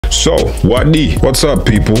So, what's up,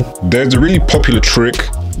 people? There's a really popular trick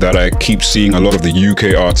that I keep seeing a lot of the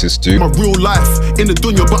UK artists do. My real life in the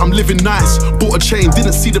dunya, but I'm living nice. Bought a chain,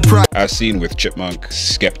 didn't see the price. I've seen with Chipmunk,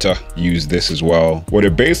 Skepta use this as well. What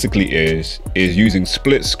it basically is using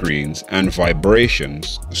split screens and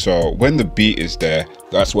vibrations. So when the beat is there,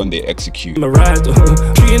 that's when they execute.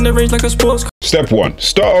 Step 1,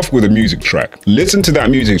 start off with a music track. Listen to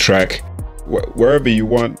that music track. Wherever you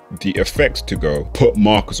want the effects to go, put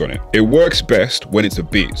markers on it. It works best when it's a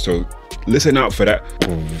beat, so listen out for that.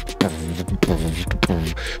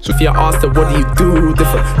 So if you're asked what do you do,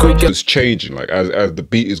 it's changing, like as the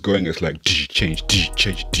beat is going, it's like change. Do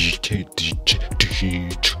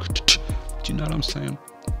you know what I'm saying?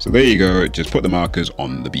 So there you go, just put the markers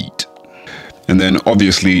on the beat. And then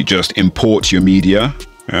obviously just import your media.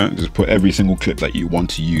 Just put every single clip that you want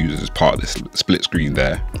to use as part of this split screen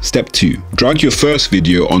there. Step 2, drag your first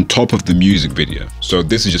video on top of the music video. So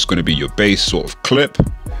this is just going to be your base sort of clip.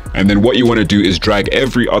 And then what you want to do is drag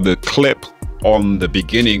every other clip on the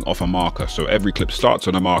beginning of a marker. So every clip starts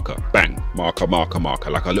on a marker. Bang, marker, marker, marker,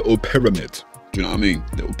 like a little pyramid. Do you know what I mean?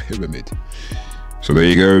 Little pyramid. So there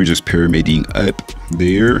you go, just pyramiding up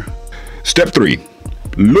there. Step 3,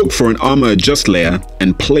 look for an armor adjust layer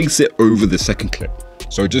and place it over the second clip.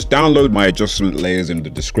 So just download my adjustment layers in the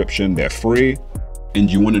description, they're free,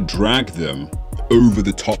 and you want to drag them over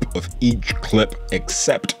the top of each clip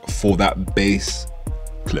except for that base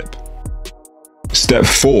clip. Step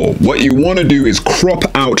 4, what you want to do is crop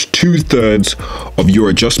out 2/3 of your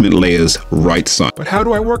adjustment layers right side. But how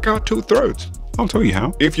do I work out 2/3? I'll tell you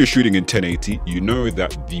how. If you're shooting in 1080, you know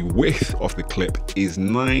that the width of the clip is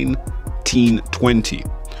 1920.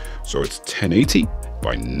 So it's 1080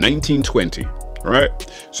 by 1920. Right,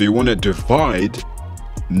 so you want to divide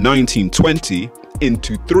 1920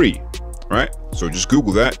 into 3, right? So just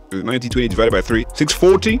Google that, 1920 divided by 3,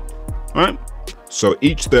 640, right? So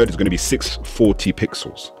each third is going to be 640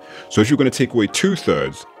 pixels. So if you're going to take away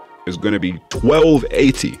 2/3, it's going to be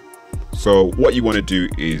 1280. So what you want to do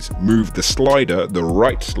is move the slider, the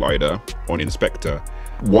right slider on Inspector,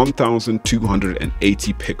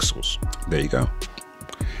 1280 pixels. There you go.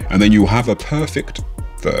 And then you have a perfect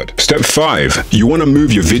third. Step 5, you want to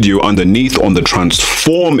move your video underneath on the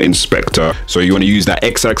transform inspector. So you want to use that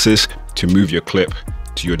x-axis to move your clip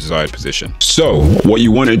to your desired position. So what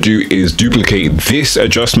you want to do is duplicate this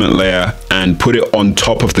adjustment layer and put it on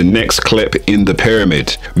top of the next clip in the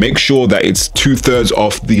pyramid. Make sure that it's 2/3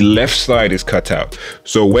 of the left side is cut out.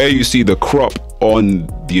 So where you see the crop on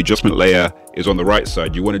the adjustment layer is on the right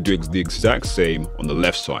side, you want to do the exact same on the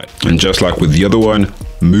left side. And just like with the other one,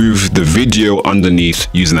 move the video underneath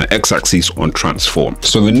using the x-axis on transform.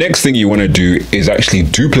 So the next thing you want to do is actually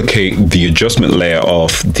duplicate the adjustment layer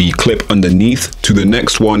of the clip underneath to the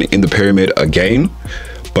next one in the pyramid again.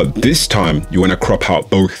 But this time you want to crop out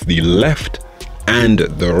both the left and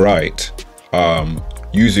the right,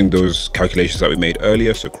 using those calculations that we made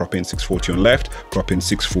earlier. So crop in 640 on left, crop in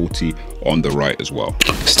 640 on the right as well.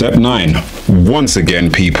 Step 9, once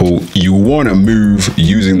again, people, you want to move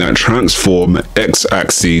using that transform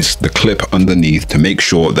x-axis, the clip underneath, to make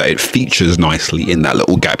sure that it features nicely in that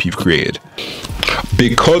little gap you've created.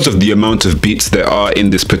 Because of the amount of beats there are in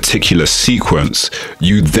this particular sequence,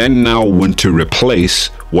 you then now want to replace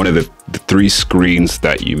one of the 3 screens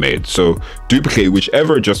that you made. So duplicate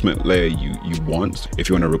whichever adjustment layer you want. If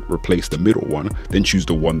you want to replace the middle one, then choose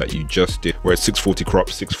the one that you just did, where it's 640 crop,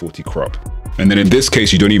 640 crop. And then in this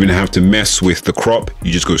case, you don't even have to mess with the crop.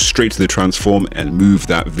 You just go straight to the transform and move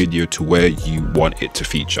that video to where you want it to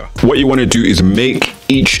feature. What you want to do is make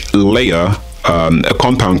each layer a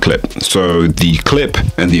compound clip. So the clip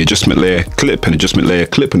and the adjustment layer, clip and adjustment layer,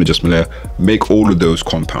 clip and adjustment layer, make all of those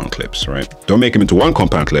compound clips, right? Don't make them into one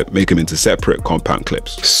compound clip, make them into separate compound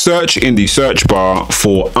clips. Search in the search bar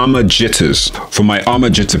for armor jitters. For my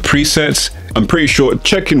armor jitter presets, I'm pretty sure,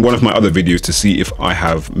 check in one of my other videos to see if I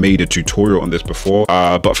have made a tutorial on this before.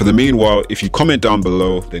 But for the meanwhile, if you comment down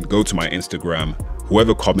below, then go to my Instagram.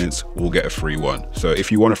 Whoever comments will get a free one. So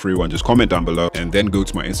if you want a free one, just comment down below and then go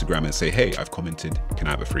to my Instagram and say, hey, I've commented, can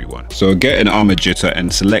I have a free one? So get an armor jitter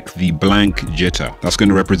and select the blank jitter. That's going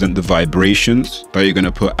to represent the vibrations that you're going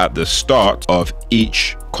to put at the start of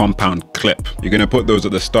each compound clip. You're going to put those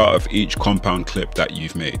at the start of each compound clip that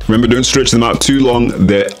you've made. Remember, don't stretch them out too long.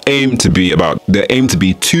 They're aimed to be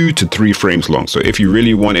 2 to 3 frames long. So if you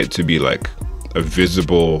really want it to be like a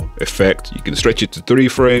visible effect, you can stretch it to 3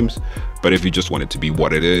 frames. But if you just want it to be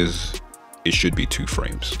what it is, it should be 2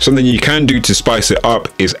 frames. Something you can do to spice it up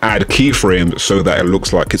is add keyframes so that it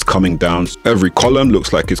looks like it's coming down. Every column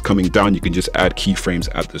looks like it's coming down. You can just add keyframes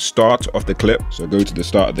at the start of the clip. So go to the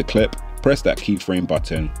start of the clip, press that keyframe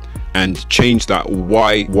button and change that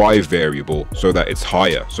Y variable so that it's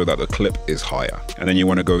higher, so that the clip is higher. And then you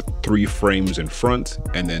want to go 3 frames in front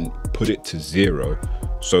and then put it to 0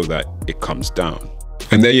 so that it comes down.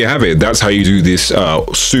 And there you have it. That's how you do this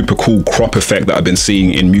super cool crop effect that I've been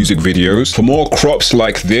seeing in music videos. For more crops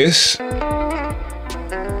like this,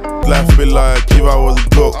 life be like if I was a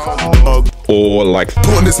dog. or like Put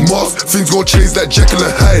on this mask, things gon' change that Jekyll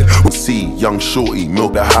and Hyde. See, young shorty,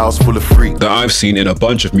 milk the house full of freak. that I've seen in a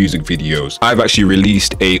bunch of music videos. I've actually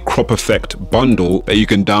released a crop effect bundle that you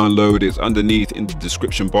can download. It's underneath in the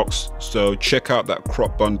description box. So check out that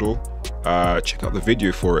crop bundle. Check out the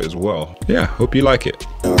video for it as well. Yeah, hope you like it.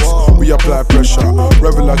 We apply pressure,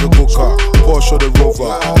 revving like a go-kart, Porsche the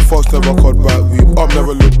Rover, fast never cut back, we up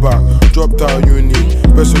never look back, dropped out uni,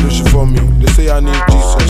 best solution for me, they say I need Jesus.